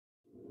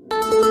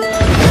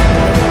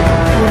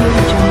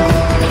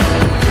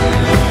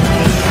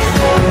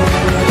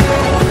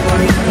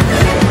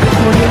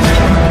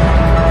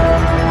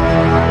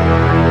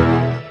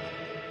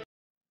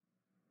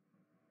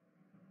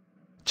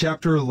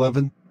Chapter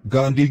 11,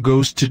 Gandhi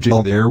goes to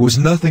jail. There was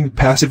nothing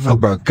passive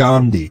about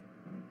Gandhi.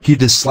 He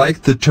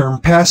disliked the term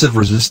passive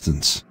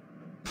resistance.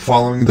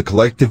 Following the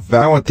collective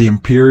vow at the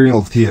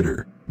Imperial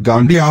Theatre,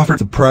 Gandhi offered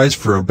the prize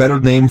for a better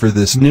name for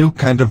this new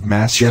kind of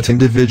mass yet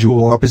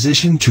individual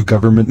opposition to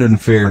government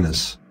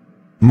unfairness.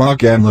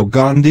 Mahatma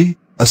Gandhi,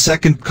 a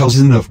second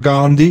cousin of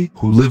Gandhi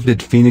who lived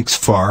at Phoenix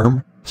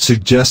Farm,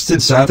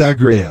 suggested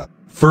satyagraha,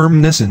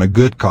 firmness in a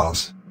good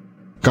cause.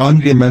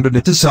 Gandhi amended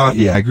it to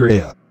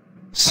satyagraha.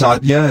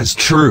 Satya is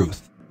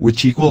truth,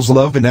 which equals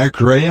love, and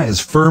agraha is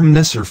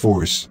firmness or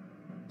force.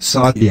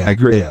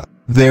 Satyagraha,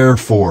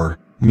 therefore,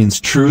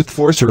 means truth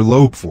force or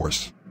love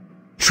force.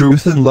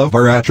 Truth and love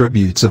are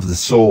attributes of the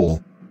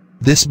soul.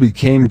 This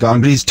became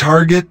Gandhi's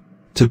target,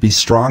 to be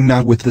strong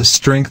not with the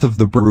strength of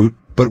the brute,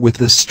 but with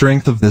the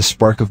strength of the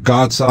spark of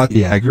God.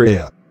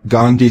 Satyagraha,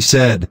 Gandhi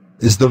said,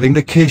 is the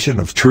vindication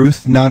of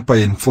truth not by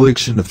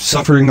infliction of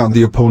suffering on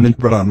the opponent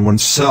but on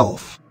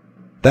oneself.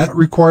 That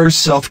requires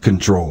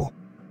self-control.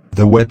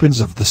 The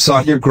weapons of the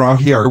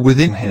satyagrahi are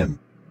within him.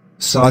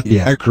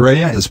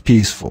 Satyagraha is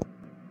peaceful.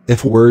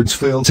 If words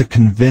fail to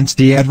convince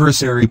the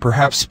adversary,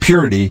 perhaps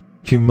purity,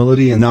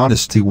 humility and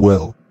honesty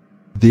will.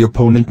 The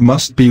opponent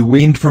must be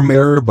weaned from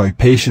error by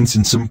patience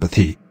and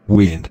sympathy,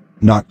 weaned,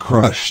 not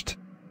crushed.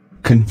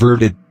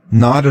 Converted,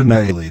 not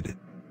annihilated.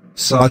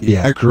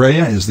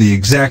 Satyagraha is the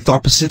exact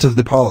opposite of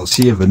the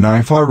policy of an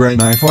eye for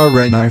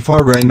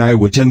an eye,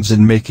 which ends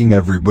in making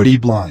everybody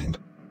blind.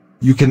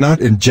 You cannot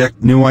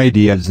inject new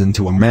ideas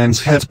into a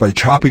man's head by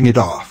chopping it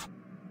off.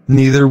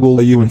 Neither will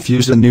you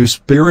infuse a new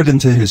spirit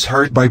into his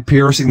heart by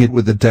piercing it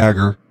with a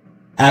dagger.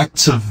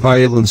 Acts of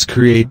violence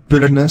create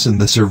bitterness in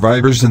the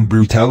survivors and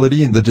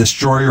brutality in the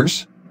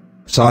destroyers.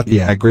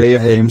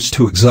 Satyagraha aims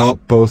to exalt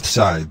both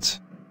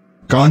sides.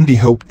 Gandhi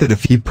hoped that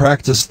if he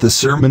practiced the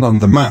Sermon on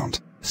the Mount,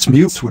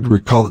 Smutes would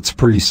recall its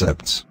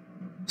precepts.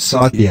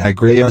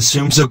 Satyagraha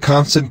assumes a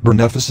constant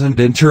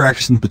beneficent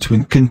interaction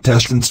between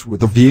contestants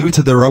with a view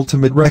to their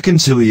ultimate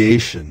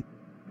reconciliation.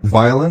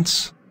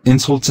 Violence,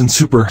 insults and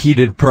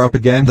superheated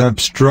propaganda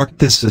obstruct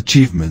this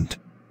achievement.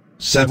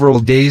 Several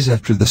days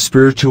after the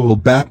spiritual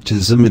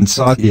baptism in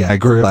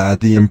Satyagraha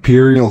at the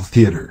Imperial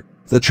Theatre,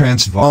 the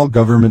Transvaal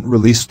government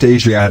released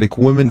Asiatic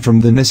women from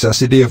the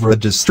necessity of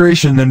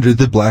registration under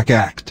the Black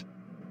Act.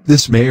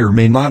 This may or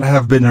may not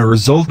have been a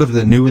result of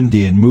the new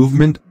Indian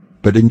movement,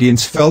 but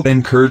Indians felt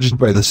encouraged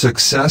by the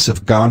success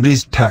of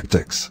Gandhi's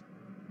tactics.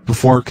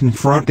 Before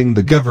confronting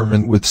the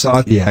government with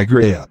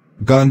Satyagraha,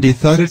 Gandhi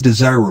thought it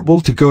desirable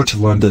to go to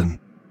London.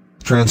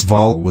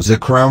 Transvaal was a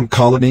crown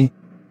colony.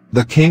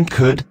 The king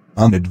could,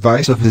 on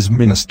advice of his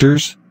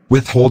ministers,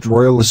 withhold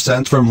royal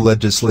assent from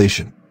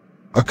legislation.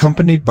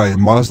 Accompanied by a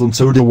Muslim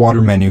soda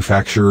water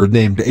manufacturer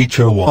named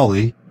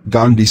H.O.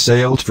 Gandhi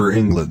sailed for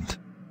England.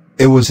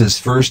 It was his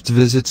first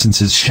visit since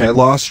his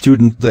Shelah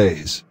student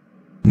days.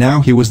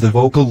 Now he was the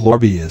vocal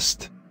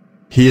lobbyist.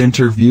 He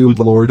interviewed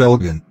Lord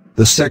Elgin,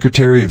 the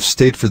Secretary of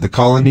State for the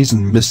Colonies,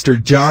 and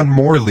Mr. John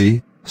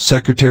Morley,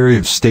 Secretary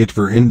of State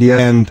for India,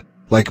 and,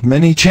 like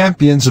many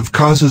champions of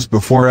causes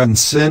before and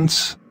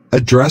since,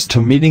 addressed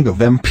a meeting of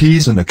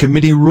MPs in a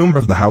committee room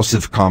of the House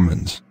of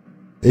Commons.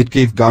 It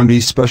gave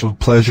Gandhi special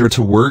pleasure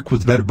to work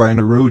with Dadabhai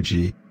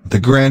Naoroji, the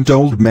grand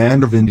old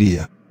man of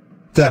India.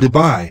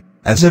 Dadabhai,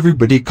 as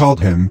everybody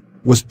called him,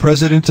 was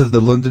president of the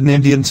London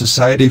Indian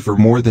Society for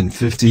more than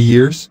 50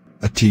 years,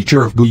 a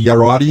teacher of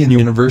Gujarati in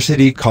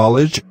University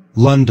College,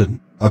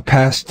 London, a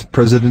past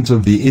president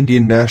of the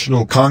Indian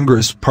National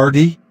Congress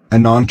Party,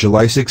 and on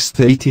July 6,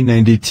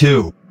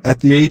 1892, at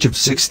the age of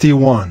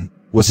 61,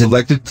 was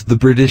elected to the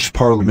British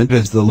Parliament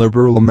as the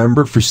Liberal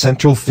member for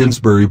Central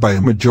Finsbury by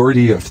a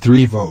majority of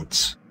 3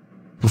 votes.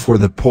 Before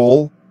the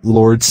poll,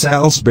 Lord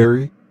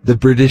Salisbury, the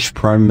British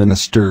Prime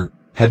Minister,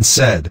 had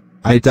said,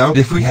 "I doubt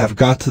if we have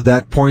got to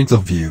that point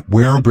of view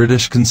where a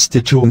British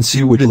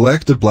constituency would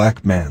elect a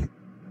black man."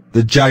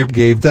 The jibe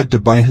gave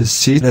Dadabhai his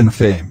seat and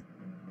fame.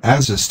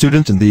 As a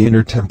student in the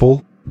Inner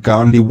Temple,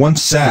 Gandhi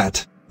once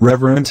sat,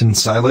 reverent and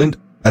silent,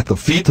 at the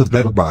feet of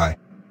Dadabhai.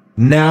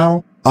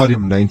 Now,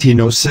 autumn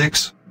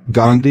 1906,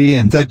 Gandhi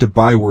and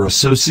Dadabhai were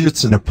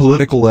associates in a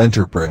political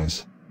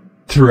enterprise.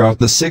 Throughout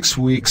the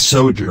 6-week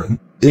sojourn,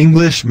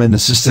 Englishmen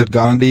assisted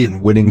Gandhi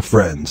in winning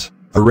friends,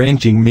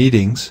 arranging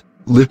meetings,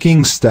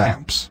 licking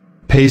stamps,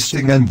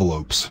 pasting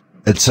envelopes,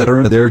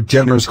 etc. Their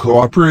generous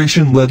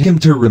cooperation led him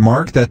to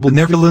remark that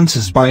benevolence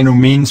is by no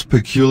means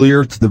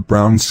peculiar to the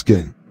brown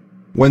skin.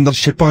 When the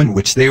ship on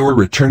which they were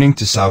returning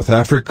to South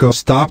Africa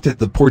stopped at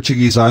the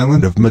Portuguese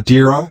island of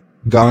Madeira,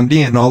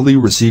 Gandhi and Ali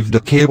received a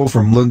cable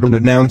from London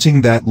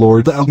announcing that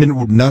Lord Elgin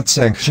would not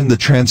sanction the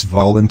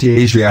Transvaal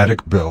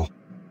Anti-Asiatic Bill.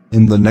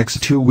 In the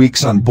next 2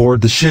 weeks on board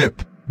the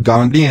ship,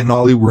 Gandhi and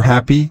Ali were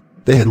happy,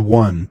 they had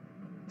won.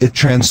 It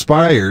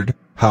transpired,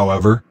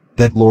 however,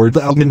 that Lord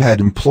Elgin had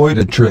employed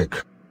a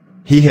trick.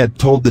 He had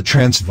told the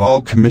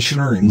Transvaal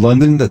Commissioner in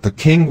London that the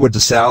king would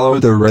disallow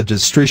the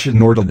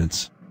registration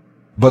ordinance.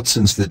 But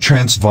since the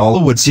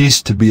Transvaal would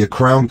cease to be a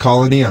crown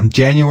colony on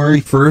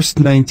January 1,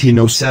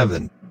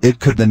 1907, it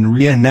could then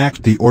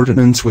reenact the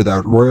ordinance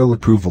without royal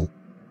approval.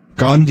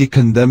 Gandhi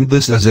condemned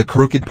this as a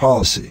crooked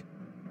policy.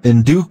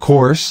 In due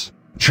course,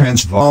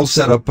 Transvaal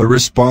set up a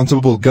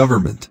responsible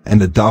government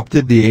and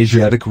adopted the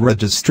Asiatic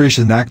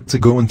Registration Act to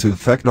go into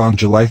effect on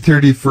July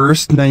 31,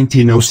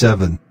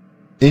 1907.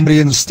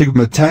 Indians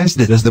stigmatized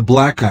it as the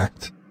Black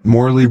Act,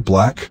 morally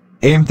black,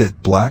 aimed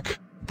at black,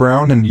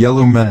 brown and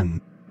yellow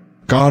men.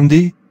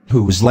 Gandhi,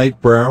 who was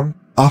light brown,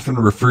 often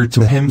referred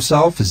to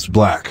himself as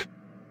black.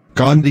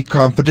 Gandhi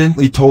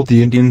confidently told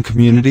the Indian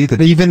community that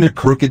even a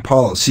crooked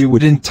policy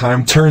would in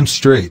time turn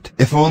straight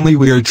if only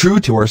we are true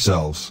to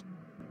ourselves.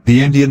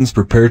 The Indians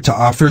prepared to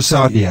offer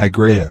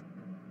Satyagraha.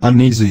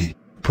 Uneasy,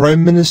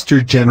 Prime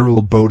Minister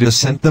General Botha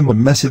sent them a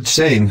message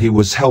saying he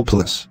was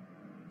helpless.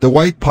 The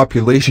white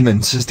population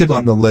insisted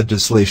on the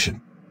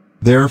legislation.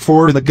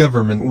 Therefore the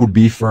government would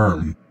be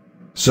firm.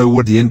 So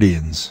would the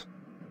Indians.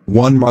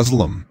 One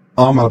Muslim,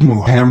 Ahmad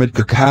Muhammad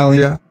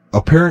Kakalia,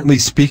 apparently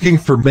speaking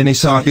for many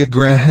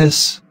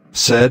Satyagrahis,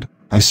 said,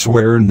 "I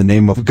swear in the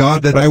name of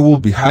God that I will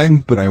be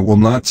hanged, but I will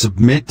not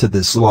submit to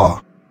this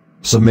law."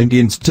 Some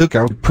Indians took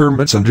out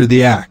permits under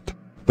the act,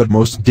 but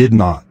most did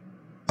not.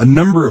 A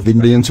number of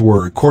Indians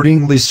were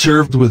accordingly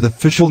served with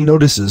official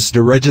notices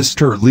to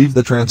register or leave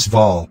the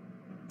Transvaal.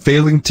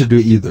 Failing to do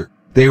either,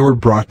 they were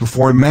brought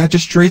before a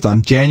magistrate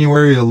on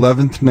January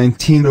 11,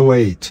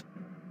 1908.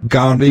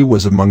 Gandhi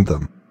was among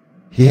them.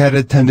 He had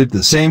attended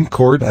the same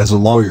court as a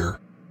lawyer.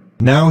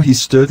 Now he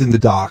stood in the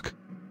dock.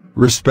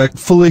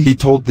 Respectfully he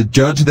told the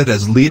judge that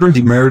as leader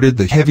he merited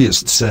the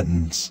heaviest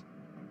sentence.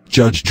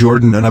 Judge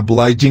Jordan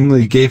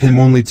unobligingly gave him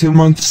only 2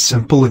 months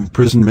simple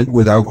imprisonment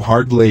without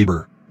hard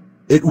labor.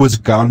 It was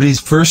Gandhi's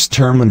first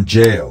term in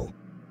jail.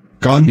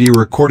 Gandhi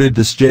recorded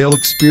this jail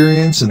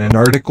experience in an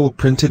article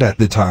printed at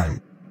the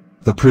time.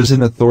 The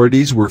prison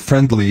authorities were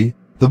friendly,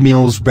 the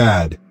meals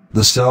bad,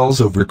 the cells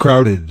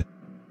overcrowded.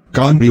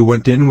 Gandhi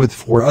went in with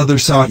 4 other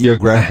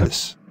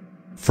Satyagrahis.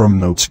 From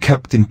notes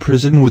kept in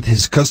prison with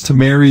his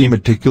customary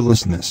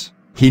meticulousness,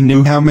 he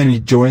knew how many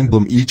joined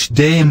them each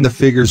day and the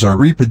figures are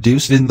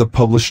reproduced in the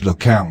published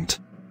account.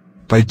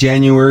 By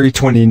January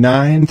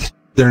 29th,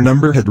 their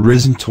number had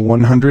risen to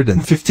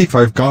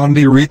 155.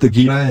 Gandhi read the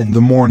Gita in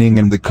the morning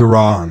and the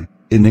Quran,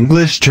 in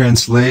English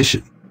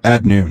translation,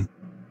 at noon.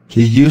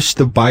 He used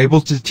the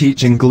Bible to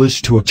teach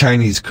English to a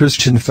Chinese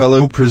Christian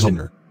fellow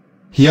prisoner.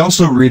 He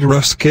also read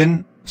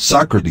Ruskin,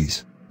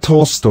 Socrates,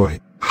 Tolstoy,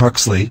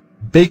 Huxley,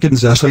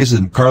 Bacon's essays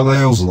and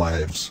Carlyle's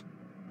lives.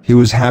 He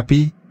was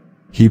happy.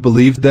 He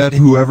believed that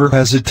whoever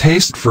has a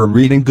taste for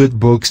reading good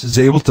books is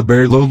able to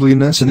bear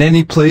loneliness in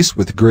any place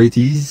with great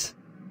ease.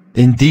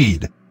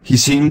 Indeed, he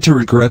seemed to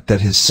regret that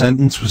his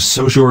sentence was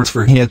so short,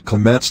 for he had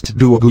commenced to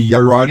do a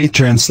Gujarati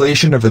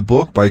translation of a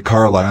book by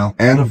Carlyle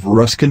and of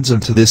Ruskin's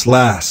into this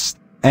last,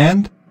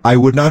 and I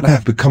would not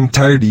have become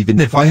tired even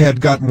if I had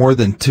got more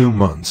than 2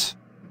 months.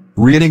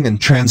 Reading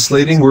and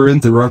translating were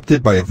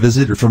interrupted by a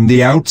visitor from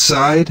the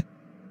outside.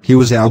 He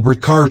was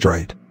Albert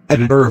Cartwright,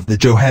 editor of the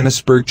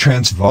Johannesburg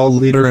Transvaal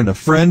Leader and a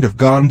friend of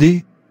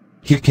Gandhi.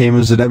 He came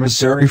as an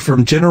emissary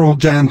from General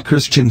Jan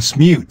Christian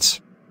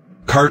Smuts.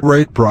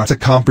 Cartwright brought a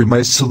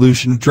compromise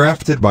solution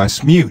drafted by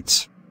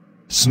Smuts.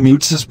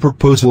 Smuts's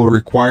proposal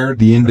required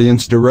the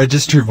Indians to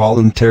register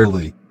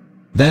voluntarily.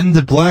 Then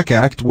the Black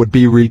Act would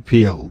be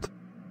repealed.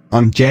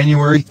 On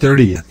January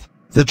 30th,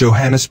 the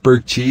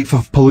Johannesburg chief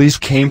of police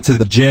came to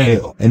the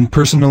jail and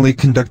personally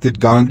conducted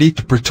Gandhi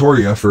to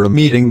Pretoria for a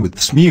meeting with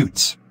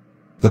Smuts.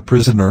 The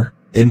prisoner,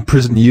 in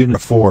prison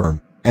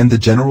uniform, and the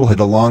general had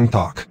a long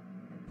talk.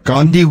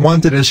 Gandhi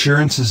wanted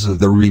assurances of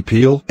the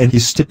repeal, and he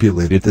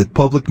stipulated that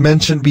public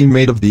mention be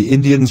made of the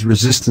Indians'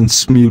 resistance.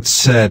 Smuts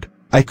said,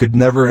 "I could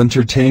never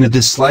entertain a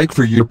dislike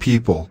for your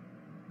people.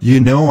 You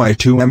know I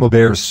too am a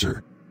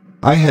barrister.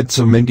 I had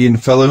some Indian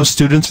fellow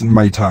students in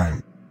my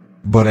time.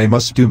 But I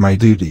must do my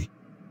duty.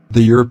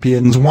 The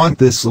Europeans want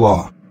this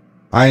law.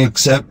 I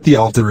accept the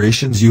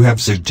alterations you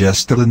have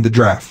suggested in the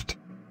draft.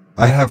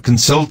 I have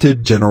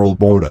consulted General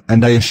Botha,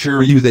 and I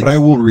assure you that I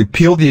will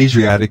repeal the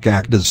Asiatic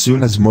Act as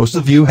soon as most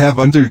of you have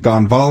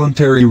undergone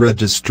voluntary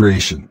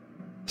registration."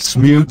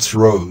 Smuts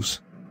rose.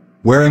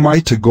 "Where am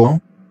I to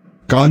go?"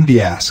 Gandhi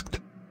asked.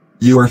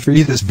 "You are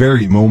free this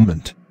very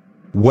moment."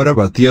 "What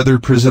about the other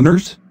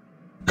prisoners?"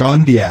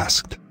 Gandhi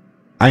asked.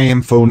 "I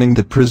am phoning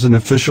the prison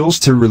officials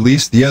to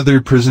release the other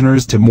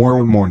prisoners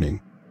tomorrow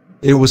morning."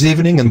 It was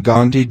evening and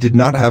Gandhi did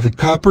not have a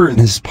copper in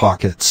his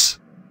pockets.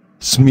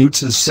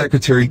 Smuts's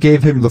secretary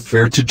gave him the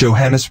fare to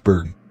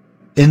Johannesburg.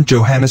 In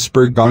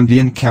Johannesburg Gandhi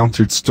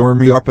encountered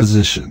stormy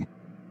opposition.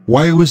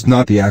 Why was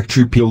not the act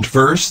repealed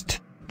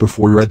first,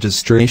 before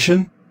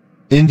registration?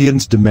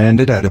 Indians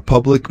demanded at a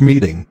public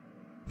meeting.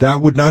 That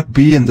would not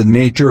be in the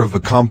nature of a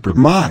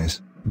compromise,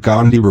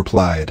 Gandhi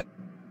replied.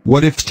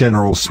 What if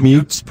General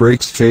Smuts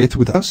breaks faith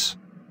with us?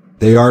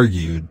 They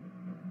argued.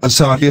 A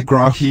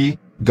Satyagrahi,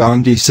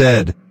 Gandhi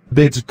said,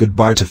 bids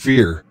goodbye to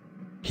fear.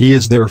 He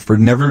is therefore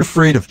never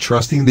afraid of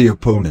trusting the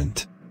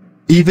opponent.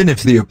 Even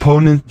if the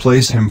opponent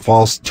plays him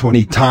false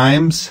 20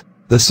 times,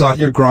 the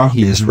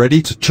Satyagrahi is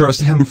ready to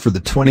trust him for the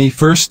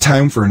 21st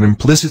time, for an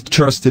implicit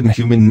trust in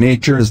human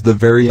nature is the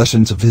very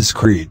essence of his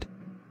creed.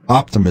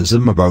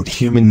 Optimism about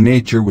human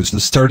nature was the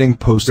starting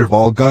post of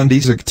all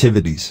Gandhi's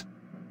activities.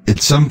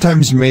 It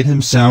sometimes made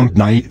him sound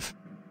naive.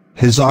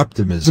 His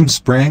optimism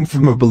sprang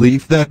from a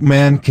belief that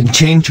man can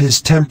change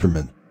his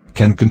temperament,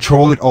 can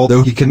control it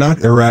although he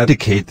cannot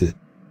eradicate it.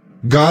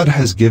 God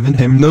has given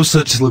him no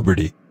such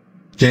liberty.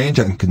 Change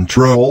and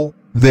control,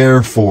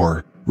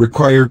 therefore,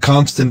 require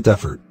constant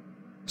effort.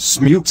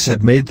 Smuts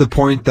had made the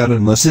point that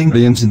unless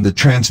Indians in the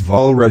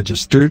Transvaal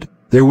registered,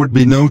 there would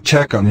be no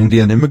check on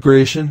Indian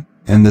immigration,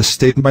 and the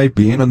state might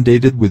be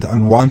inundated with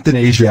unwanted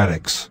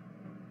Asiatics.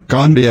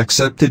 Gandhi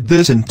accepted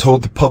this and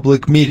told the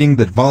public meeting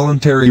that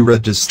voluntary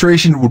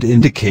registration would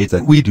indicate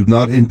that we do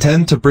not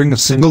intend to bring a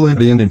single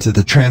Indian into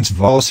the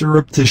Transvaal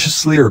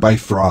surreptitiously or by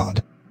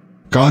fraud.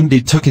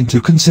 Gandhi took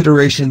into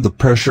consideration the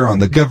pressure on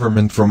the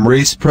government from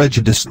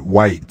race-prejudiced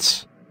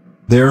whites.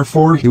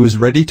 Therefore he was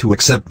ready to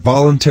accept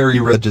voluntary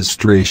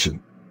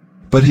registration.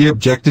 But he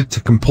objected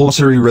to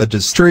compulsory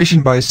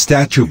registration by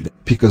statute,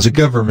 because a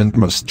government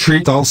must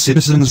treat all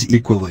citizens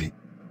equally.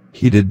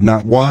 He did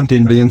not want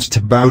Indians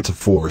to bow to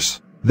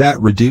force.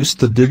 That reduced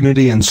the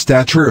dignity and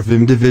stature of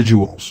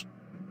individuals.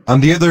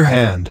 On the other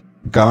hand,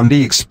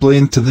 Gandhi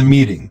explained to the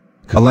meeting,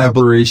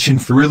 collaboration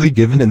freely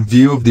given in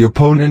view of the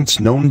opponent's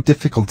known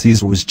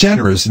difficulties was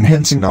generous and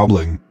hence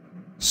ennobling.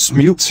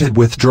 Smuts had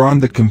withdrawn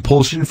the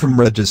compulsion from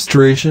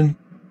registration.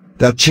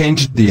 That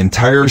changed the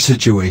entire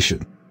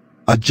situation.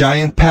 A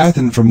giant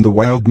Pathan from the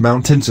wild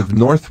mountains of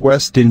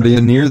northwest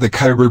India near the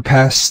Khyber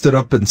Pass stood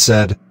up and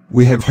said,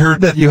 "We have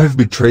heard that you have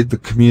betrayed the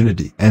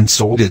community and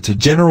sold it to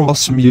General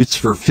Smuts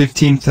for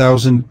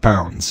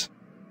 £15,000.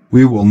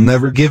 We will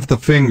never give the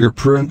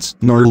fingerprints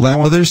nor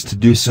allow others to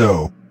do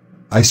so.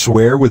 I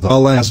swear with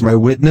Allah as my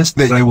witness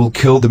that I will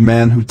kill the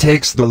man who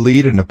takes the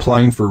lead in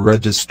applying for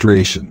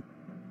registration."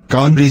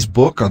 Gandhi's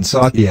book on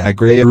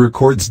Satyagraha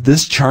records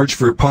this charge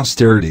for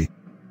posterity.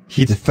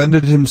 He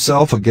defended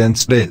himself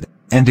against it,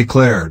 and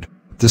declared,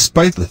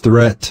 despite the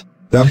threat,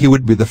 that he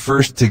would be the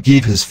first to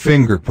give his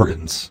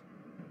fingerprints.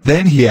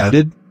 Then he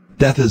added,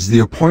 "Death is the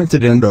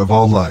appointed end of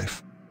all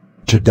life.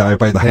 To die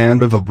by the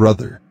hand of a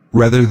brother,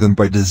 rather than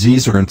by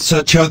disease or in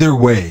such other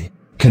way,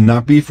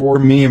 cannot be for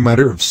me a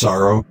matter of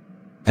sorrow.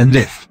 And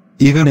if,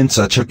 even in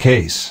such a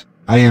case,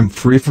 I am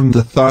free from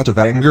the thought of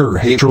anger or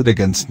hatred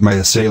against my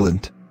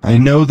assailant, I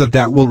know that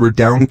that will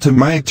redound to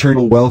my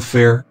eternal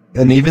welfare,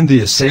 and even the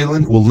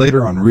assailant will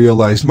later on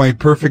realize my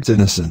perfect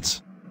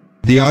innocence."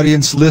 The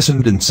audience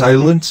listened in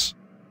silence.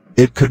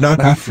 It could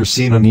not have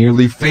foreseen a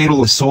nearly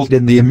fatal assault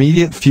in the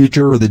immediate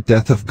future or the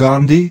death of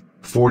Gandhi,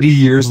 40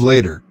 years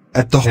later,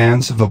 at the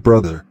hands of a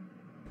brother.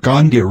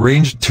 Gandhi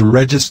arranged to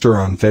register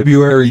on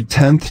February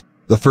 10th,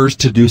 the first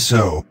to do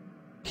so.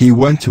 He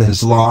went to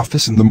his law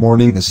office in the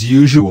morning as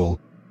usual.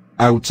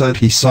 Outside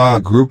he saw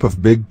a group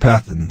of big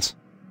Pathans.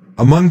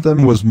 Among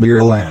them was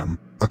Mir Lam,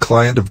 a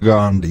client of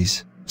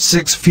Gandhi's,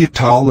 6 feet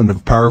tall and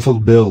of powerful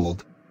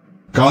build.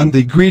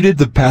 Gandhi greeted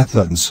the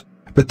Pathans,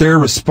 but their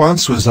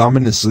response was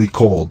ominously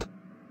cold.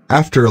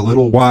 After a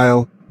little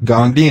while,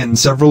 Gandhi and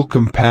several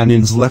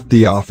companions left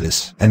the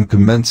office and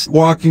commenced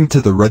walking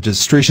to the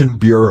registration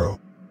bureau.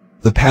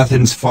 The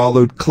Pathans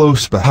followed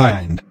close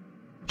behind.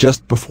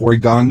 Just before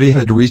Gandhi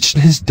had reached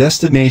his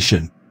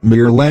destination,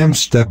 Mir Lam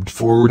stepped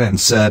forward and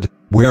said,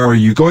 "Where are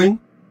you going?"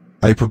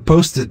 "I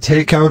propose to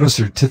take out a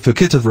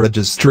certificate of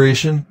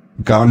registration,"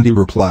 Gandhi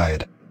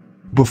replied.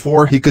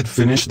 Before he could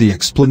finish the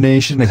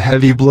explanation, a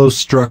heavy blow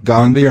struck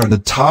Gandhi on the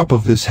top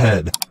of his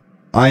head.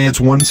 I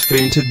at once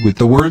fainted with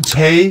the words,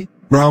 "Hey,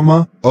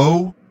 Rama,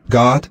 oh,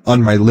 God,"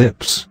 on my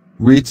lips,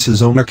 reads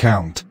his own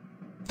account.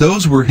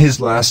 Those were his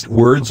last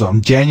words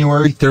on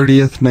January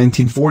 30th,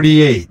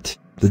 1948,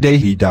 the day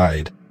he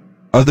died.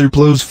 Other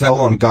blows fell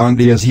on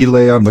Gandhi as he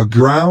lay on the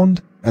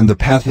ground, and the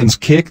Pathans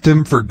kicked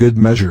him for good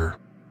measure.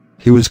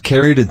 He was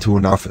carried into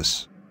an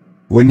office.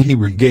 When he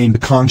regained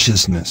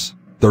consciousness,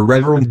 the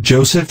Reverend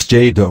Joseph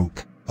J.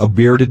 Doak, a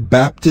bearded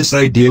Baptist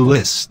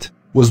idealist,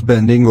 was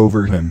bending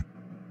over him.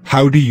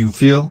 "How do you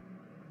feel?"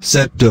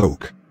 said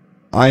Doak.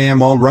 "I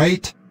am all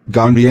right,"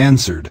 Gandhi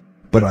answered,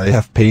 "but I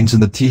have pains in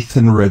the teeth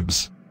and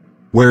ribs."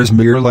 "Where's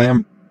Mir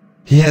Lam?"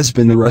 "He has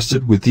been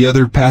arrested with the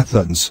other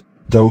Pathans,"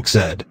 Doak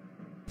said.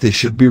 "They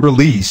should be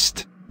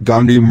released,"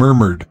 Gandhi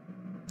murmured.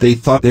 "They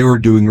thought they were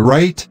doing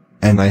right,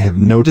 and I have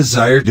no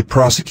desire to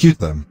prosecute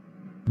them."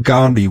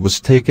 Gandhi was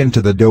taken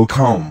to the Doak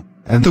home,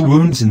 and the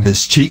wounds in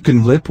his cheek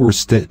and lip were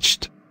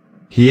stitched.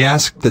 He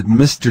asked that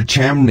Mr.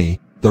 Chamney,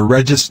 the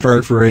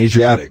registrar for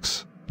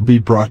Asiatics, be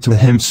brought to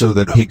him so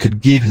that he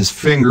could give his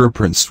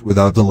fingerprints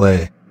without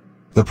delay.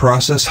 The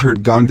process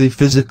hurt Gandhi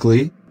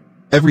physically.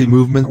 Every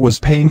movement was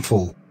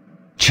painful.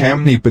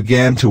 Chamney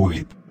began to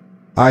weep.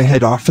 "I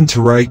had often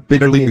to write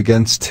bitterly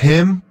against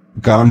him,"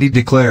 Gandhi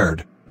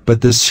declared,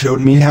 "but this showed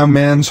me how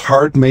man's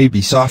heart may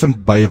be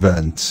softened by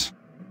events."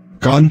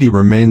 Gandhi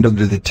remained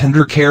under the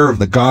tender care of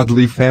the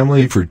Godley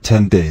family for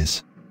 10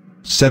 days.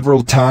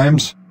 Several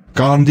times,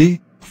 Gandhi,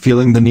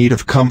 feeling the need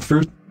of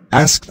comfort,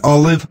 asked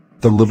Olive,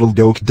 the little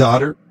Doak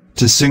daughter,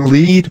 to sing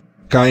Lead,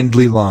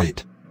 Kindly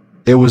Light.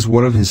 It was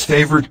one of his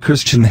favorite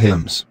Christian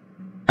hymns.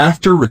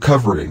 After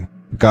recovering,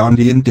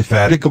 Gandhi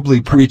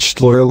indefatigably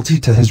preached loyalty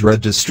to his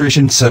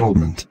registration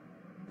settlement.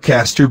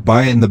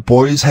 Casterby and the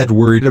boys had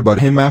worried about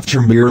him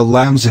after Mir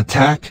Alam's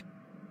attack.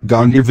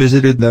 Gandhi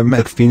visited them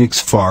at Phoenix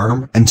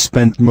Farm and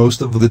spent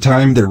most of the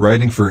time there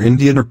writing for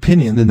Indian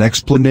Opinion in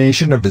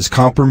explanation of his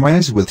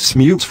compromise with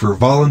Smutes for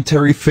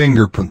voluntary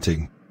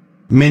fingerprinting.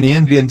 Many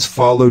Indians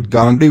followed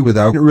Gandhi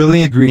without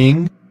really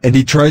agreeing, and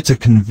he tried to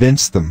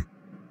convince them.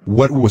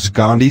 What was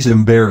Gandhi's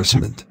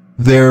embarrassment,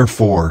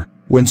 therefore,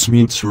 when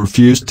Smutes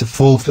refused to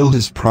fulfill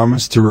his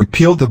promise to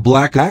repeal the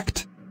Black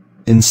Act?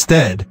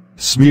 Instead,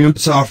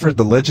 Smutes offered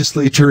the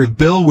legislature a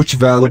bill which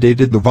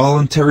validated the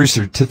voluntary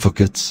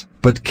certificates,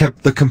 but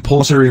kept the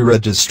compulsory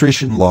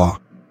registration law.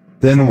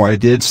 Then why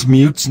did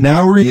Smutes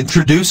now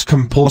reintroduce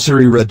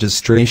compulsory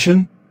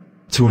registration?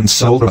 To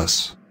insult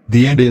us,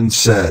 the Indians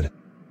said.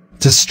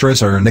 To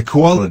stress our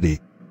inequality.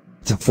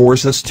 To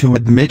force us to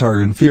admit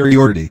our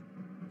inferiority.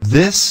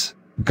 This,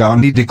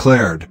 Gandhi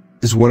declared,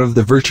 is one of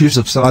the virtues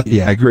of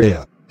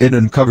Satyagraha. It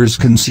uncovers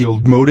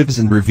concealed motives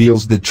and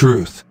reveals the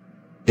truth.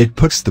 It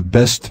puts the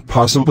best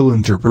possible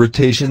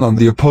interpretation on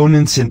the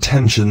opponent's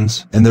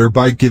intentions and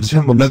thereby gives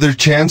him another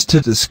chance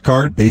to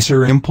discard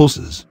baser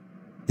impulses.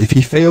 If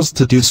he fails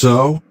to do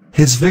so,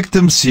 his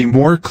victims see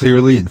more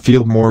clearly and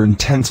feel more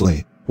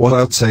intensely, while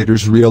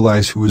outsiders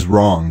realize who is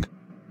wrong.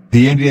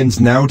 The Indians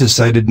now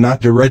decided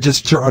not to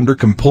register under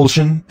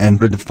compulsion and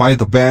to defy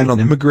the ban on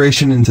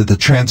immigration into the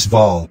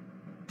Transvaal.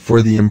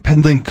 For the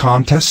impending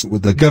contest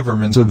with the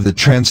government of the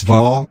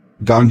Transvaal,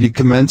 Gandhi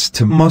commenced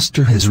to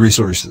muster his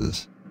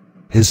resources.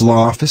 His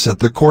law office at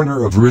the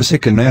corner of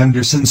Rissick and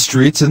Anderson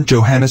Streets in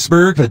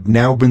Johannesburg had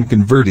now been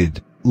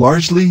converted,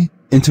 largely,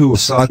 into a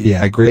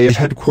Satyagraha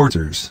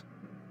headquarters.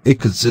 It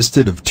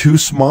consisted of 2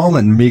 small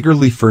and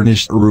meagerly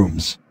furnished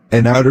rooms,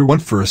 an outer one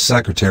for a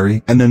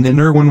secretary and an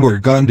inner one where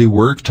Gandhi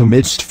worked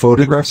amidst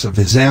photographs of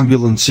his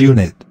ambulance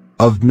unit,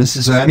 of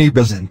Mrs. Annie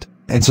Besant,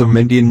 and some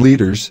Indian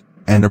leaders,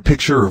 and a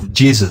picture of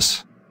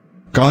Jesus.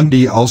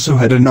 Gandhi also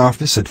had an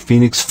office at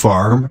Phoenix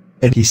Farm,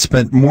 and he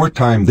spent more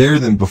time there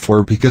than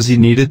before because he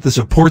needed the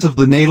support of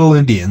the natal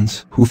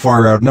Indians, who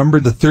far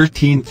outnumbered the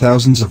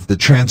 13,000s of the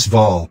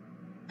Transvaal.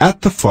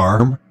 At the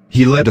farm,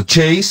 he led a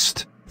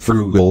chaste,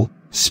 frugal,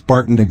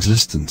 Spartan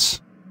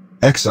existence.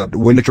 Except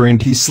when it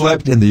rained he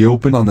slept in the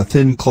open on a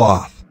thin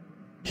cloth.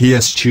 He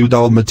eschewed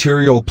all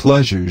material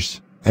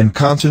pleasures, and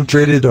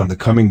concentrated on the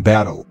coming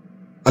battle.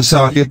 A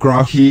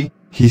Satyagrahi,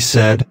 he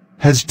said,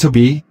 has to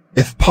be,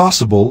 if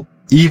possible,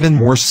 even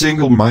more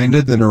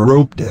single-minded than a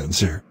rope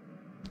dancer.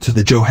 To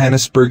the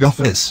Johannesburg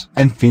office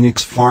and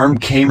Phoenix Farm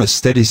came a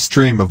steady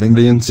stream of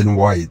Indians and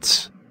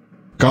whites.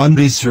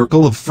 Gandhi's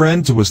circle of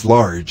friends was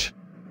large.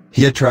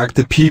 He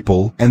attracted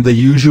people and they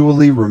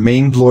usually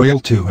remained loyal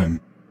to him.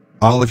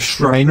 Olive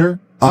Schreiner,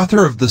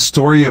 author of The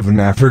Story of an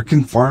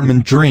African Farm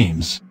in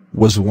Dreams,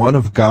 was one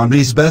of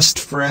Gandhi's best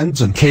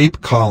friends in Cape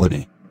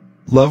Colony.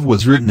 Love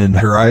was written in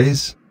her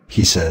eyes,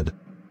 he said.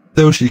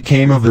 Though she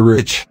came of a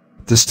rich,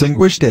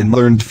 distinguished and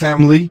learned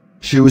family,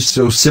 she was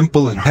so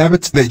simple in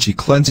habits that she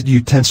cleansed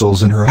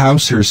utensils in her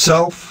house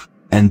herself,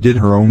 and did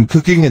her own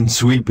cooking and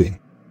sweeping.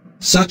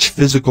 Such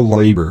physical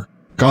labor,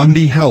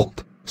 Gandhi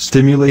held,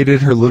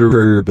 stimulated her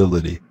literary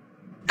ability.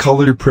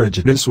 Color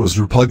prejudice was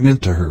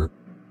repugnant to her.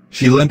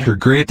 She lent her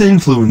great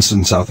influence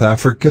in South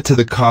Africa to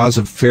the cause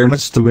of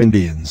fairness to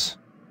Indians.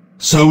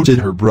 So did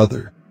her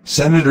brother,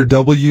 Senator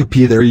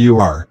W.P. There you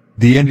are,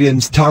 the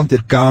Indians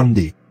taunted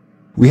Gandhi.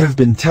 We have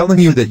been telling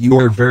you that you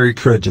are very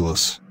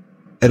credulous.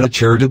 In a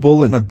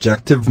charitable and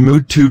objective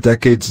mood 2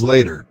 decades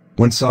later,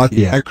 when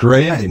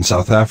Satyagraha in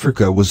South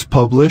Africa was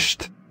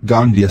published,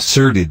 Gandhi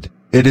asserted,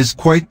 it is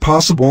quite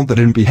possible that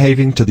in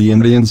behaving to the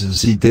Indians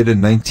as he did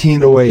in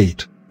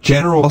 1908,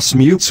 General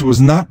Smutes was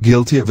not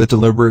guilty of a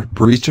deliberate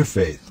breach of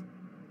faith.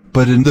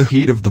 But in the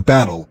heat of the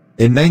battle,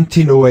 in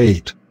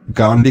 1908,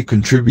 Gandhi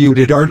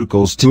contributed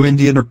articles to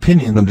Indian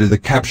Opinion under the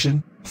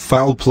caption,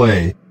 Foul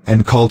Play,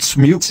 and called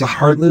Smutes a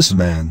heartless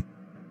man.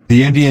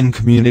 The Indian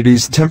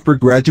community's temper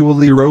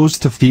gradually rose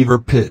to fever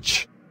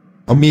pitch.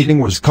 A meeting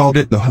was called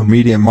at the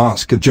Hamidia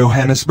Mosque at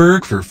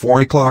Johannesburg for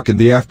 4 o'clock in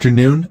the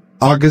afternoon,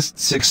 August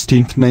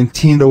 16,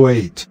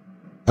 1908.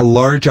 A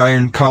large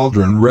iron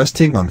cauldron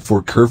resting on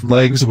 4 curved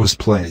legs was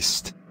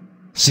placed.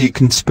 Seated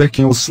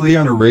conspicuously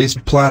on a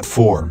raised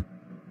platform.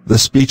 The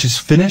speeches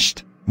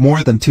finished,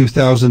 more than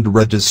 2,000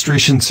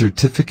 registration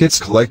certificates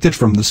collected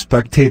from the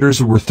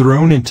spectators were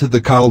thrown into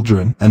the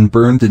cauldron and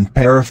burned in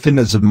paraffin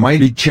as a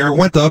mighty cheer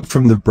went up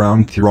from the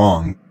brown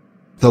throng.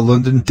 The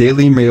London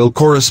Daily Mail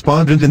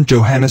correspondent in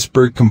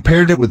Johannesburg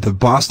compared it with the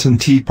Boston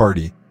Tea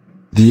Party.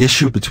 The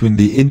issue between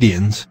the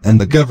Indians and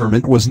the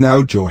government was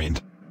now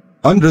joined.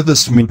 Under the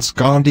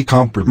Smutes-Gandhi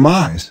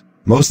Compromise,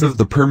 most of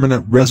the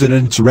permanent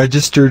residents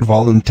registered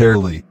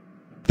voluntarily.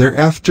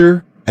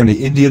 Thereafter, any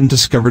Indian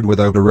discovered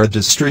without a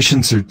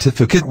registration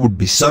certificate would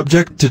be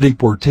subject to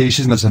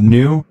deportation as a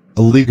new,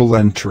 illegal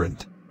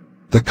entrant.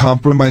 The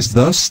compromise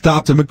thus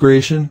stopped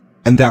immigration,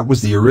 and that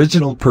was the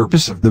original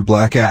purpose of the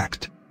Black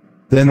Act.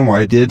 Then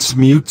why did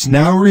Smutes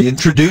now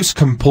reintroduce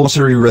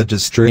compulsory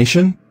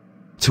registration?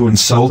 To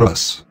insult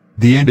us,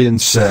 the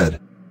Indians said.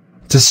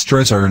 to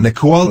stress our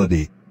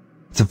inequality,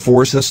 to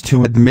force us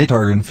to admit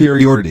our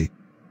inferiority.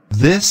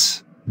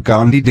 This,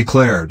 Gandhi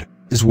declared,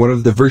 is one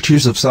of the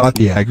virtues of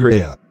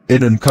Satyagraha.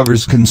 It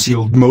uncovers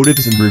concealed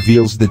motives and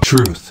reveals the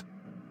truth.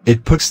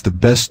 It puts the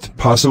best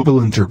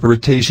possible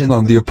interpretation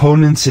on the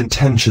opponent's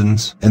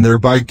intentions and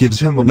thereby gives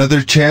him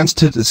another chance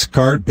to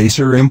discard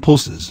baser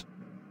impulses.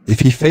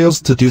 If he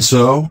fails to do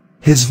so,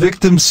 his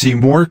victims see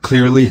more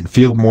clearly and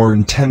feel more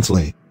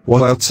intensely,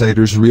 while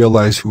outsiders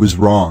realize who is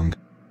wrong.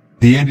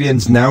 The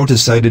Indians now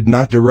decided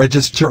not to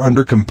register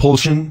under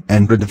compulsion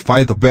and to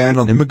defy the ban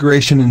on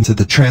immigration into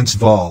the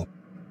Transvaal.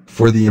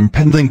 For the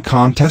impending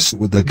contest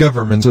with the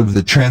government of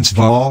the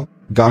Transvaal,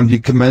 Gandhi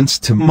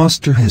commenced to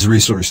muster his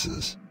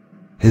resources.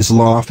 His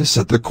law office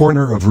at the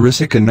corner of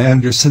Rissik and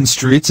Anderson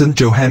Streets in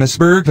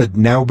Johannesburg had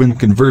now been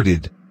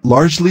converted,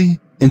 largely,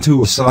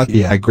 into a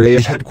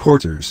Satyagraha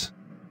headquarters.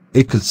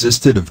 It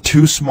consisted of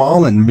 2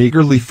 small and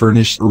meagerly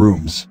furnished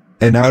rooms,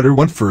 an outer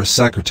one for a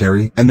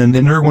secretary and an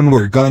inner one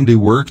where Gandhi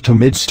worked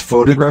amidst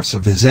photographs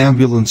of his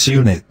ambulance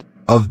unit,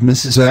 of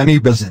Mrs. Annie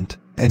Besant,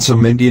 and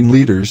some Indian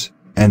leaders,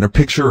 and a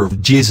picture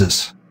of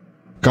Jesus.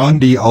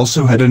 Gandhi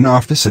also had an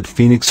office at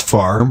Phoenix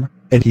Farm,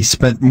 and he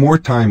spent more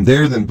time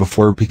there than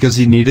before because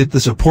he needed the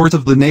support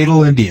of the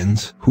natal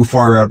Indians, who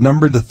far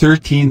outnumbered the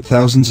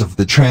 13,000s of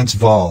the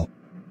Transvaal.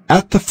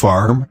 At the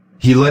farm,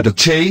 he led a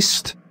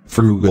chaste,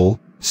 frugal,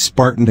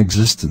 Spartan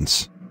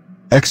existence.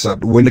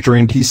 Except when it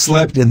rained, he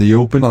slept in the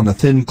open on a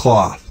thin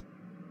cloth.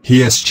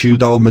 He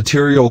eschewed all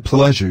material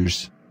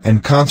pleasures,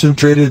 and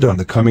concentrated on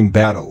the coming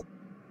battle.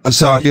 A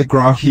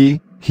Satyagrahi,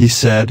 he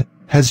said,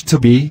 has to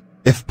be,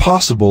 if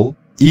possible,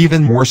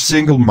 even more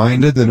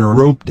single-minded than a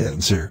rope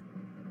dancer.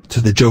 To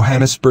the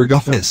Johannesburg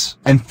office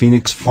and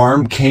Phoenix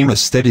Farm came a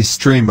steady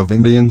stream of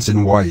Indians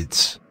and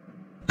whites.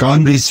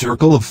 Gandhi's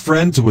circle of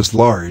friends was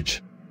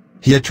large.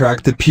 He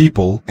attracted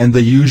people, and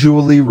they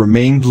usually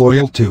remained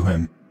loyal to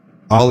him.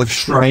 Olive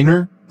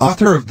Schreiner,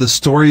 author of The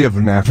Story of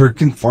an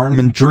African Farm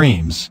in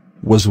Dreams,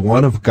 was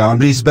one of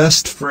Gandhi's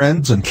best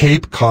friends in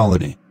Cape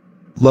Colony.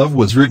 Love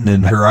was written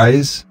in her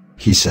eyes,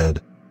 he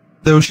said.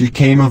 Though she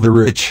came of a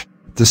rich,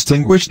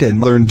 distinguished and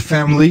learned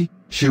family,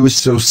 she was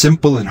so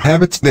simple in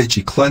habits that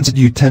she cleansed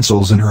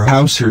utensils in her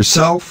house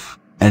herself,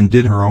 and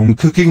did her own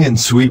cooking and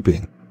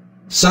sweeping.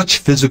 Such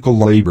physical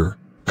labor,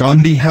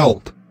 Gandhi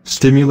held,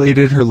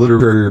 stimulated her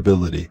literary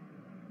ability.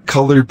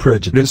 Color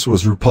prejudice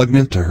was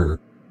repugnant to her.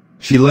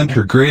 She lent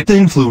her great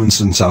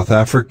influence in South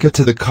Africa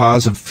to the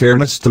cause of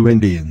fairness to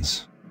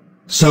Indians.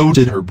 So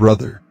did her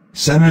brother,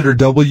 Senator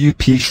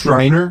W.P.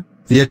 Schreiner,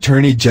 the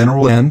Attorney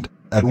General and,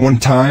 at one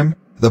time,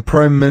 the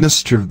Prime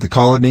Minister of the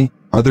colony.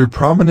 Other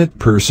prominent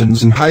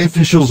persons and high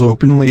officials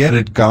openly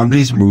aided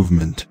Gandhi's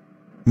movement.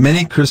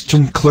 Many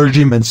Christian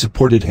clergymen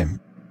supported him.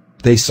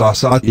 They saw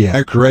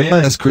Satyagraha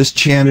as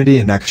Christianity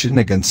in action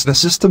against a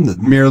system that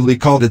merely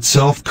called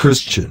itself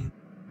Christian.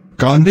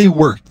 Gandhi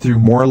worked through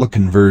moral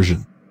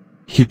conversion.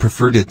 He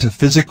preferred it to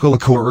physical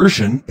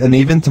coercion and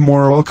even to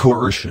moral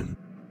coercion.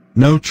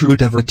 No true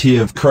devotee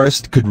of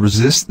Christ could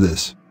resist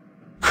this.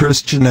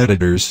 Christian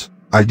editors,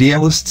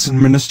 idealists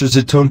and ministers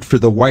atoned for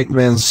the white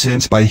man's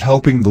sins by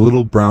helping the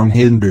little brown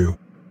Hindu.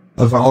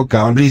 Of all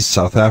Gandhi's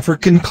South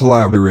African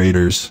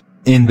collaborators,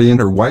 Indian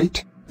or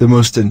white, the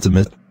most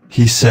intimate,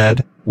 he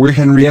said, were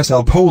Henry S.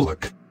 L.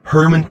 Pollock,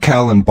 Herman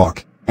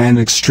Kallenbach, an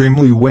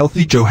extremely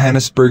wealthy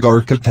Johannesburg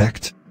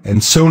architect,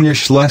 and Sonia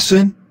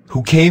Schlesien,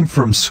 who came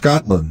from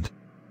Scotland.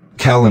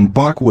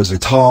 Kallenbach was a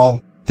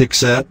tall,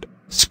 thick-set,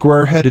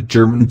 square-headed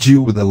German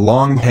Jew with a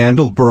long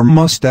handlebar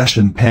mustache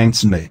and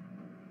pince-nez.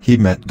 He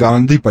met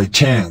Gandhi by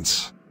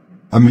chance.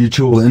 A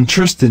mutual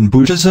interest in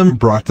Buddhism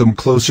brought them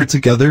closer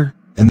together,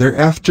 and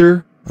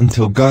thereafter,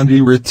 until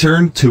Gandhi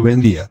returned to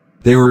India,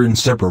 they were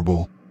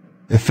inseparable.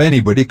 If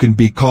anybody can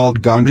be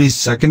called Gandhi's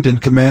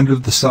second-in-command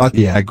of the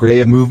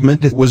Satyagraha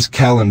movement, it was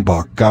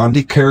Kallenbach.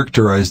 Gandhi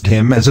characterized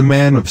him as a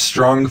man of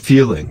strong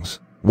feelings,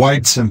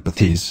 wide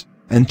sympathies,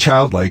 and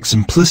childlike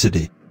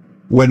simplicity.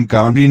 When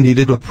Gandhi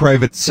needed a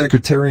private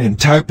secretary and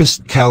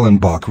typist,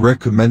 Kallenbach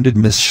recommended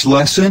Miss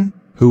Schlesien,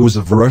 who was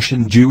of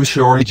Russian Jewish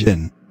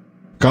origin.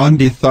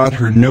 Gandhi thought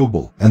her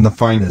noble and the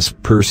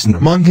finest person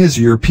among his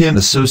European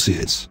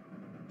associates.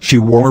 She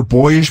wore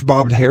boyish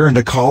bobbed hair and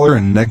a collar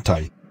and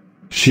necktie.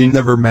 She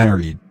never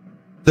married.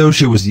 Though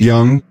she was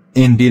young,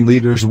 Indian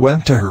leaders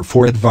went to her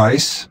for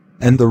advice,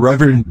 and the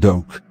Reverend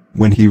Doak,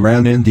 when he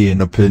ran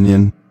Indian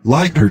Opinion,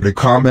 liked her to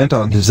comment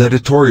on his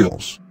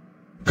editorials.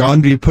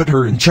 Gandhi put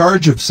her in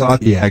charge of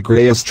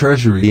Satyagraha's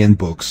treasury and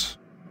books.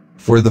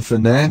 For the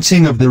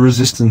financing of the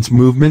resistance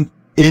movement,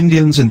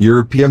 Indians and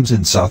Europeans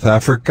in South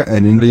Africa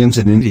and Indians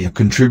in India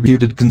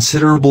contributed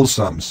considerable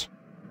sums.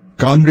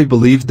 Gandhi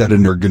believed that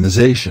an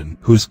organization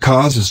whose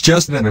cause is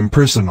just and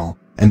impersonal,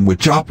 and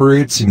which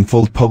operates in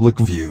full public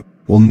view,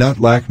 will not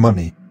lack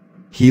money.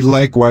 He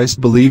likewise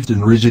believed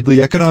in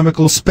rigidly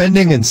economical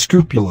spending and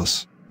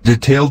scrupulous,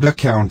 detailed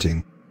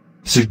accounting.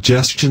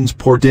 Suggestions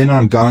poured in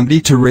on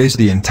Gandhi to raise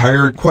the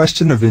entire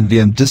question of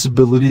Indian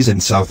disabilities in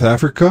South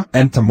Africa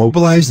and to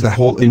mobilize the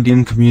whole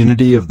Indian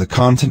community of the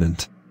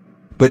continent.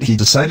 but he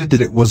decided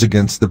that it was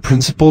against the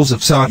principles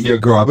of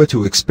Satyagraha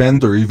to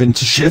expend or even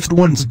to shift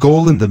one's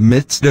goal in the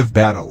midst of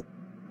battle.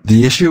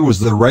 The issue was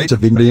the right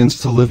of Indians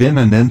to live in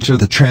and enter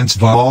the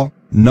Transvaal,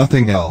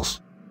 nothing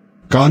else.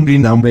 Gandhi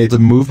now made the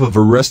move of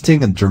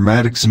arresting in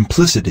dramatic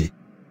simplicity.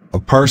 A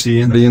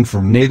Parsi Indian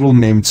from Natal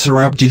named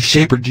Sarabji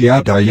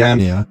Shaperji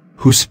Dayania,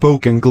 who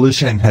spoke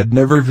English and had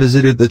never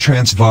visited the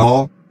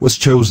Transvaal, was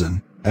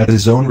chosen, at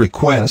his own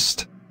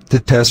request, to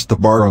test the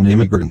bar on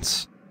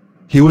immigrants.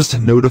 He was to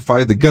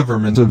notify the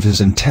government of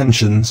his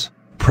intentions,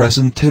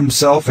 present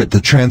himself at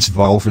the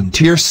Transvaal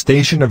frontier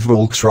station of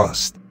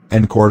Volksrust,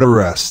 and court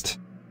arrest.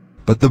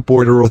 But the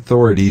border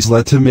authorities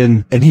let him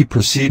in, and he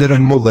proceeded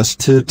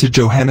unmolested to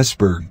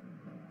Johannesburg.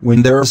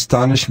 When their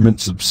astonishment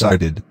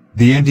subsided,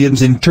 the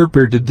Indians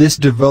interpreted this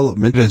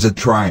development as a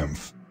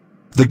triumph.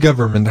 The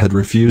government had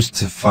refused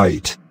to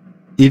fight.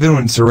 Even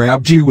when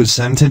Sarabji was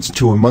sentenced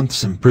to a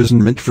month's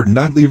imprisonment for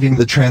not leaving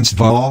the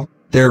Transvaal,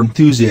 their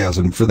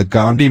enthusiasm for the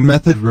Gandhi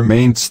method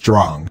remained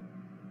strong.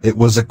 It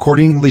was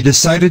accordingly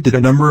decided that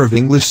a number of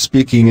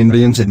English-speaking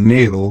Indians in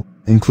Natal,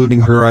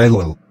 including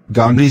Harilal,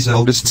 Gandhi's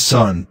eldest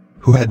son,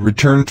 who had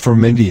returned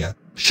from India,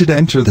 should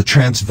enter the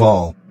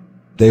Transvaal.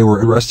 They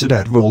were arrested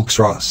at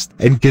Volksrust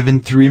and given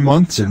 3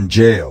 months in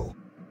jail.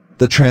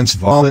 The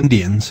Transvaal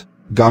Indians,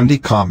 Gandhi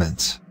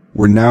comments,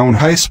 were now in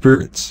high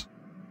spirits.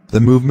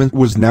 The movement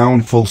was now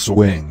in full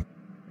swing.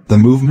 The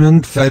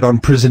movement fed on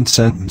prison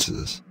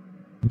sentences.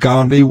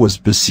 Gandhi was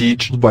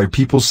besieged by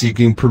people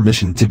seeking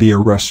permission to be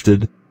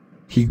arrested.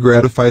 He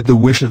gratified the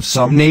wish of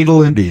some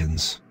Natal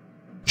Indians.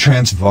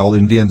 Transvaal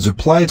Indians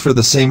applied for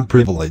the same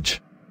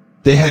privilege.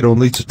 They had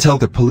only to tell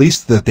the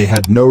police that they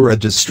had no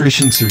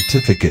registration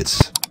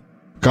certificates.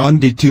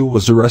 Gandhi too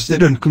was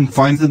arrested and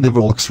confined in the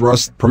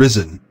Volksrust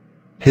prison.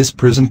 His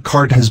prison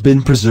card has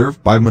been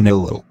preserved by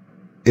Manilo.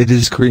 It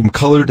is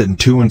cream-colored and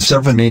 2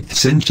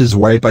 7/8 inches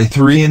wide by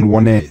 3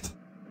 1/8.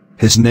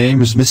 His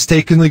name is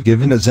mistakenly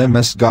given as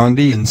M.S.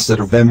 Gandhi instead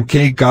of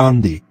M.K.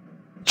 Gandhi.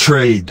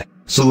 Trade,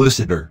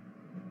 solicitor.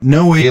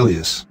 No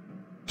alias.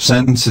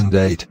 Sentence and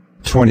date,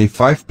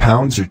 25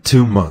 pounds or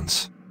 2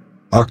 months.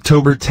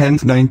 October 10,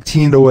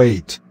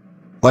 1908.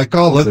 Like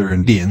all other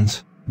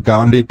Indians,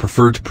 Gandhi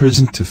preferred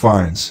prison to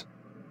fines.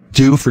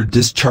 Due for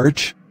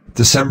discharge,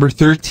 December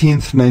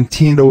 13,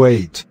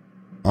 1908.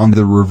 On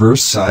the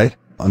reverse side,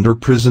 under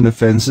prison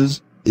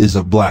offenses, is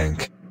a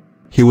blank.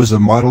 He was a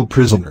model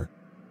prisoner.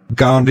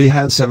 Gandhi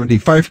had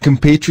 75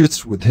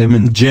 compatriots with him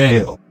in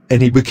jail,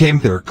 and he became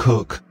their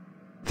cook.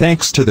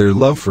 Thanks to their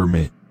love for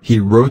me,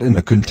 he wrote in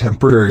a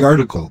contemporary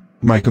article,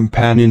 my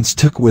companions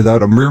took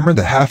without a murmur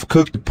the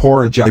half-cooked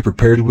porridge I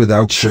prepared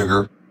without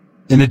sugar.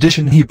 In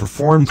addition, he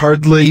performed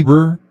hard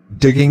labor,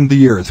 digging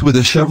the earth with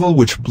a shovel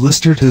which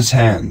blistered his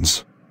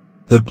hands.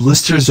 The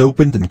blisters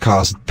opened and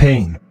caused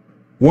pain.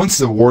 Once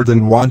the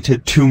warden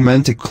wanted 2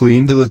 men to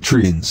clean the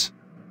latrines.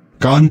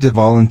 Gandhi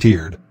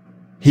volunteered.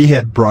 He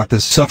had brought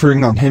this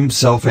suffering on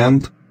himself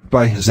and,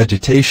 by his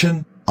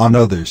agitation, on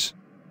others.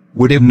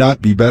 Would it not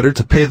be better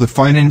to pay the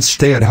fine and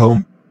stay at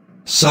home?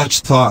 Such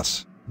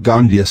thoughts,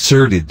 Gandhi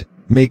asserted,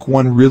 make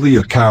one really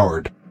a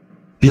coward.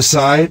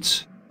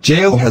 Besides,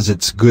 jail has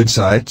its good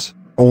sides,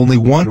 only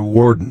one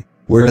warden,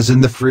 whereas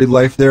in the free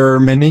life there are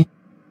many.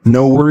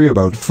 No worry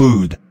about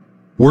food.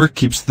 Work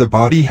keeps the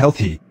body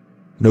healthy.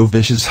 No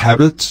vicious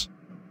habits.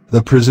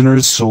 The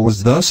prisoner's soul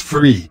is thus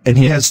free, and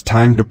he has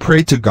time to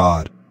pray to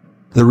God.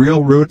 The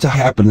real road to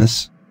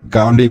happiness,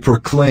 Gandhi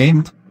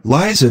proclaimed,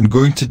 lies in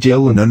going to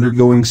jail and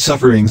undergoing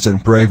sufferings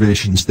and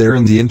privations there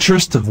in the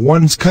interest of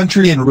one's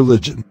country and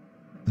religion.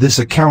 This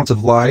account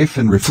of life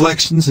and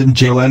reflections in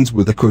jail ends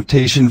with a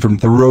quotation from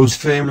Thoreau's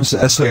famous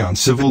essay on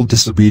civil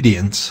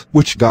disobedience,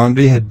 which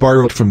Gandhi had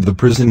borrowed from the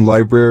prison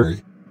library.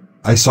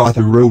 I saw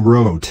Thoreau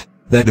wrote,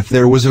 that if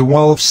there was a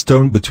wall of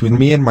stone between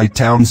me and my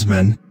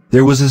townsmen,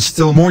 there was a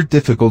still more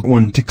difficult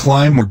one to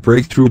climb or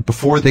break through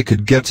before they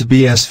could get to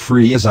be as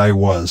free as I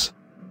was.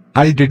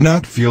 I did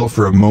not feel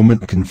for a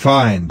moment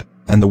confined,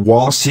 and the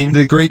wall seemed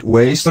a great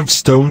waste of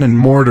stone and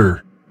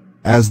mortar.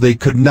 As they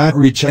could not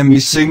reach any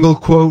single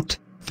quote,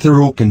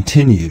 Thoreau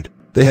continued,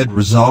 they had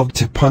resolved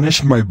to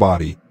punish my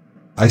body.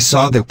 I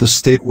saw that the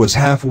state was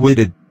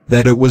half-witted,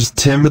 that it was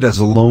timid as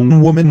a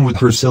lone woman with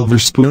her silver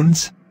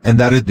spoons, and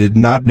that it did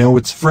not know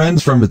its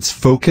friends from its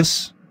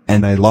focus,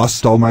 and I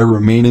lost all my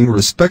remaining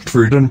respect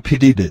for it and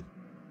pitied it.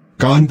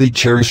 Gandhi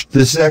cherished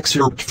this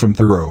excerpt from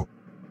Thoreau.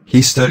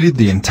 He studied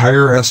the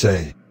entire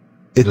essay.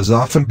 It has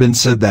often been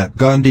said that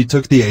Gandhi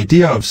took the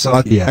idea of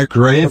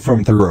Satyagraha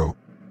from Thoreau.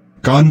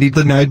 Gandhi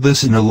denied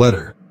this in a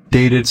letter,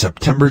 dated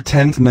September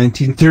 10,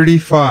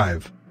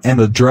 1935,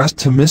 and addressed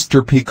to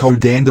Mr. P.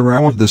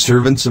 Kodandarao of the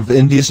Servants of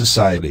India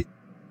Society.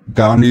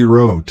 Gandhi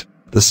wrote,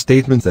 the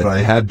statement that I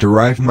had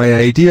derived my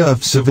idea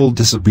of civil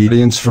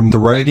disobedience from the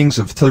writings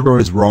of Thoreau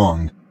is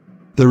wrong.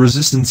 The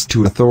resistance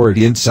to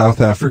authority in South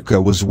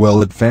Africa was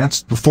well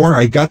advanced before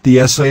I got the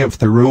essay of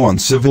Thoreau on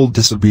civil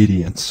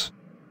disobedience.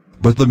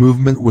 But the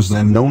movement was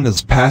then known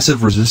as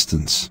passive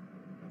resistance.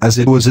 As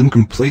it was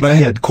incomplete, I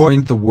had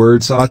coined the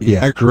word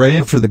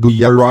Satyagraha for the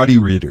Gujarati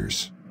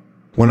readers.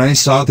 When I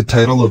saw the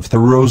title of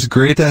Thoreau's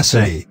great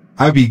essay,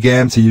 I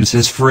began to use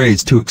his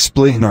phrase to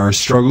explain our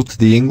struggle to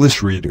the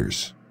English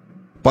readers.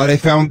 But I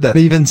found that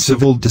even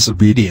civil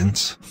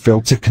disobedience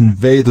failed to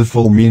convey the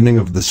full meaning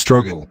of the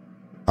struggle.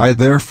 I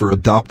therefore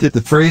adopted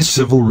the phrase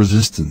civil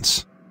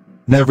resistance.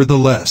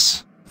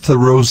 Nevertheless,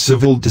 Thoreau's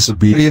civil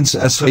disobedience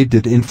essay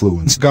did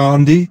influence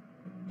Gandhi.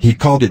 He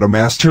called it a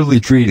masterly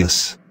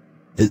treatise.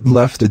 It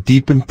left a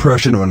deep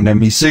impression on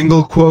every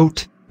single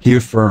quote, he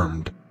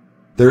affirmed.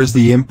 There is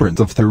the imprint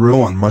of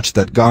Thoreau on much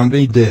that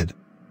Gandhi did.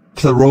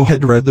 Thoreau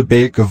had read the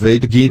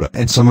Bhagavad Gita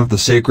and some of the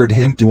sacred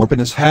Hindu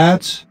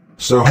Upanishads.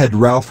 So had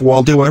Ralph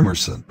Waldo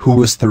Emerson, who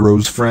was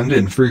Thoreau's friend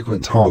and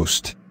frequent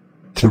host.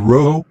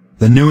 Thoreau,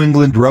 the New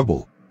England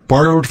rebel,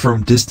 borrowed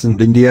from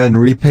distant India and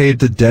repaid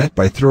the debt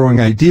by throwing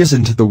ideas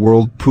into the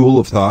whirlpool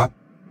of thought.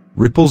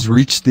 Ripples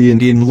reached the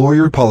Indian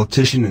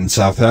lawyer-politician in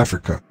South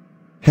Africa.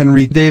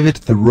 Henry David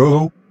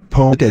Thoreau,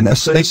 poet and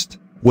essayist,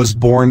 was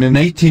born in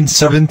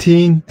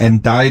 1817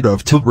 and died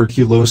of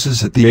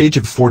tuberculosis at the age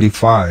of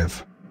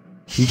 45.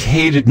 He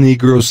hated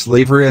Negro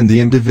slavery and the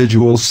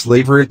individual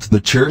slavery to the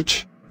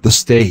church, the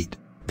state,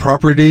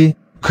 property,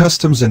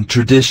 customs and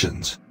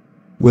traditions.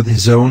 With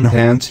his own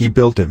hands he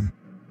built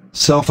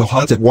himself a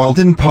hut at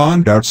Walden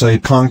Pond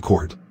outside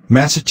Concord,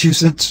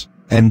 Massachusetts,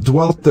 and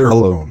dwelt there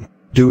alone,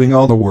 doing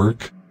all the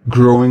work,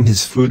 growing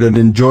his food and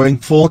enjoying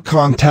full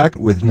contact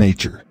with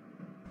nature.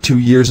 2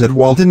 years at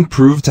Walden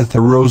proved to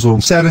Thoreau's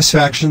own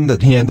satisfaction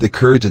that he had the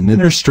courage and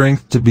inner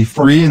strength to be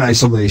free in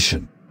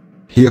isolation.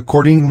 He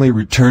accordingly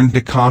returned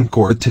to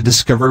Concord to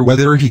discover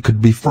whether he could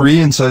be free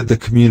inside the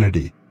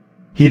community.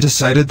 He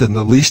decided that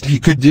the least he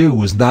could do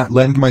was not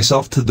lend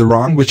myself to the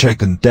wrong which I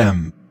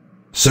condemn.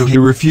 So he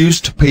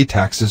refused to pay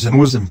taxes and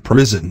was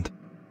imprisoned.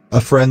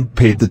 A friend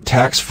paid the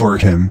tax for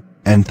him,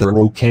 and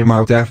Thoreau came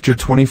out after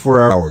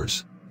 24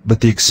 hours. But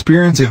the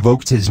experience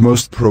evoked his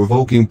most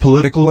provoking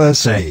political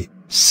essay,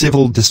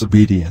 Civil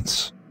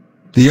Disobedience.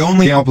 The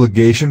only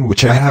obligation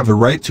which I have a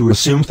right to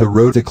assume,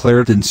 Thoreau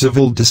declared in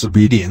Civil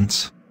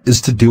Disobedience, is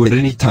to do at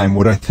any time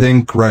what I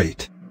think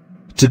right.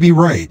 To be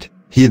right,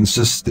 he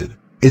insisted,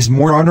 is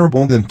more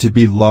honorable than to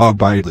be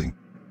law-abiding.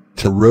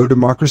 Thoreau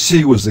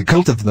democracy was the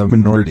cult of the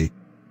minority.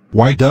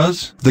 Why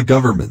does the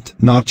government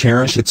not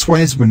cherish its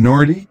wise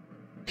minority?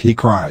 He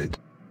cried.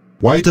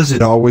 Why does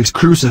it always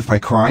crucify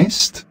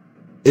Christ?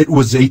 It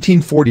was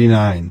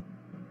 1849.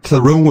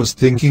 Thoreau was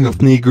thinking of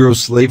Negro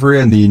slavery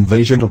and the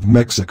invasion of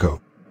Mexico.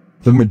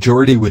 The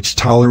majority which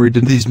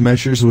tolerated these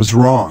measures was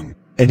wrong,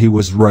 and he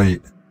was right.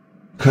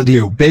 Could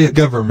he obey a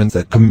government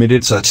that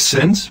committed such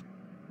sins?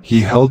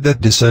 He held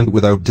that dissent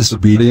without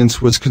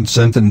disobedience was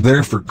consent and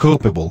therefore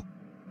culpable.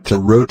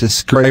 Thoreau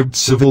described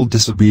civil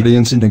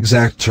disobedience in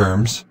exact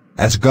terms,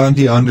 as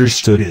Gandhi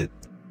understood it.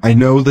 I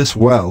know this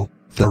well,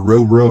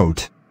 Thoreau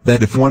wrote,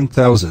 that if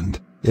 1,000,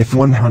 if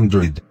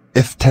 100,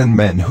 if 10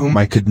 men whom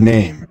I could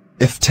name,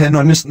 if 10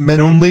 honest men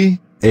only,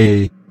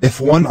 if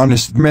one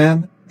honest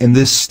man, in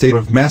this state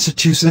of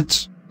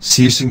Massachusetts,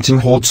 ceasing to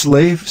hold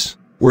slaves,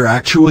 were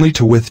actually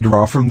to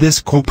withdraw from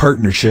this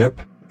co-partnership,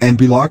 and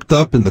be locked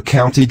up in the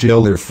county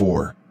jail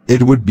therefore,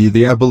 it would be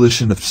the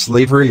abolition of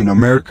slavery in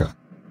America.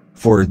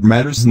 For it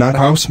matters not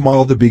how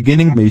small the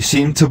beginning may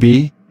seem to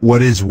be,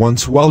 what is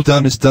once well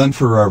done is done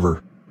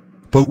forever.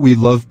 But we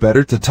love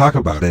better to talk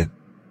about it.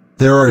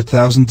 There are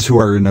thousands who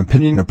are in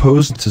opinion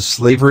opposed to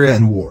slavery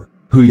and war,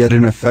 who yet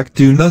in effect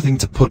do nothing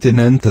to put an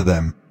end to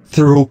them,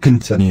 Thoreau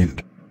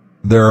continued.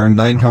 There are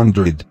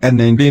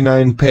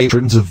 999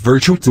 patrons of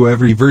virtue to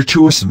every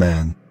virtuous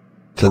man.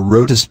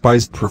 Thoreau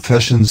despised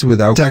professions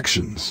without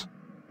actions.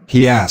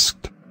 He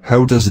asked,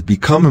 how does it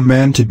become a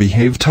man to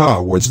behave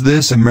towards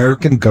this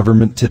American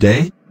government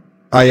today?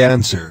 I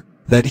answer,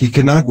 that he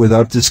cannot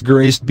without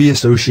disgrace be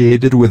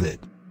associated with it.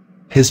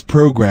 His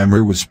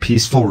programmer was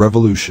peaceful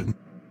revolution.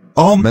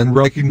 All men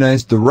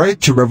recognized the right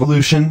to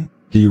revolution,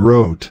 he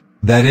wrote,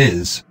 that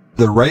is,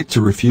 the right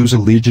to refuse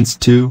allegiance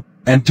to,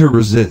 and to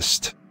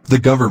resist, the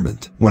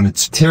government when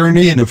its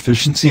tyranny and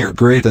efficiency are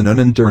great and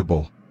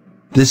unendurable.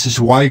 This is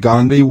why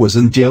Gandhi was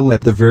in jail at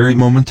the very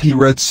moment he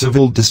read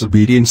Civil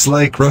Disobedience.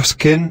 Like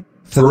Ruskin,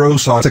 Thoreau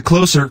sought a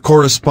closer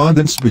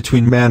correspondence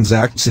between man's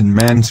acts and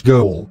man's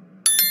goal.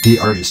 The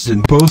artist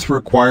in both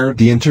required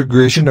the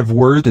integration of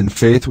word and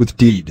faith with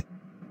deed.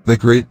 The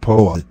great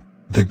poet,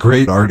 the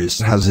great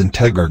artist has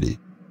integrity.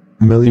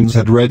 Millions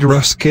had read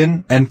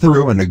Ruskin and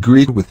Thoreau and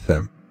agreed with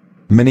them.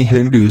 Many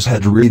Hindus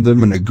had read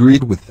them and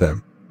agreed with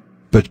them.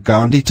 But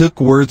Gandhi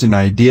took words and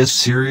ideas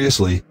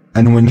seriously,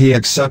 and when he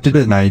accepted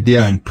an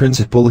idea in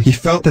principle he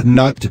felt that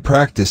not to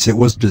practice it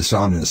was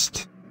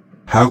dishonest.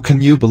 How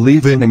can you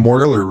believe in a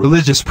moral or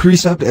religious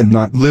precept and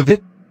not live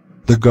it?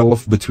 The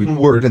gulf between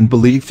word and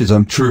belief is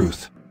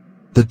untruth.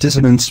 The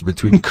dissonance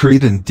between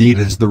creed and deed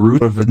is the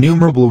root of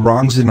innumerable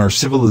wrongs in our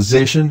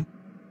civilization.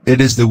 It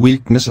is the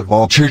weakness of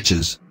all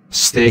churches,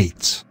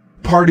 states,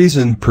 parties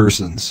and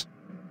persons.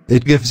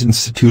 It gives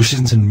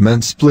institutions and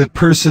men split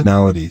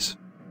personalities.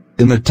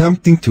 In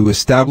attempting to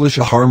establish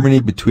a harmony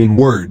between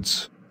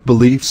words,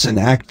 beliefs and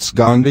acts,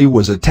 Gandhi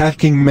was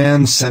attacking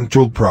man's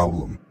central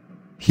problem.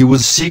 He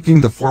was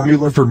seeking the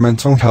formula for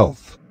mental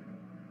health.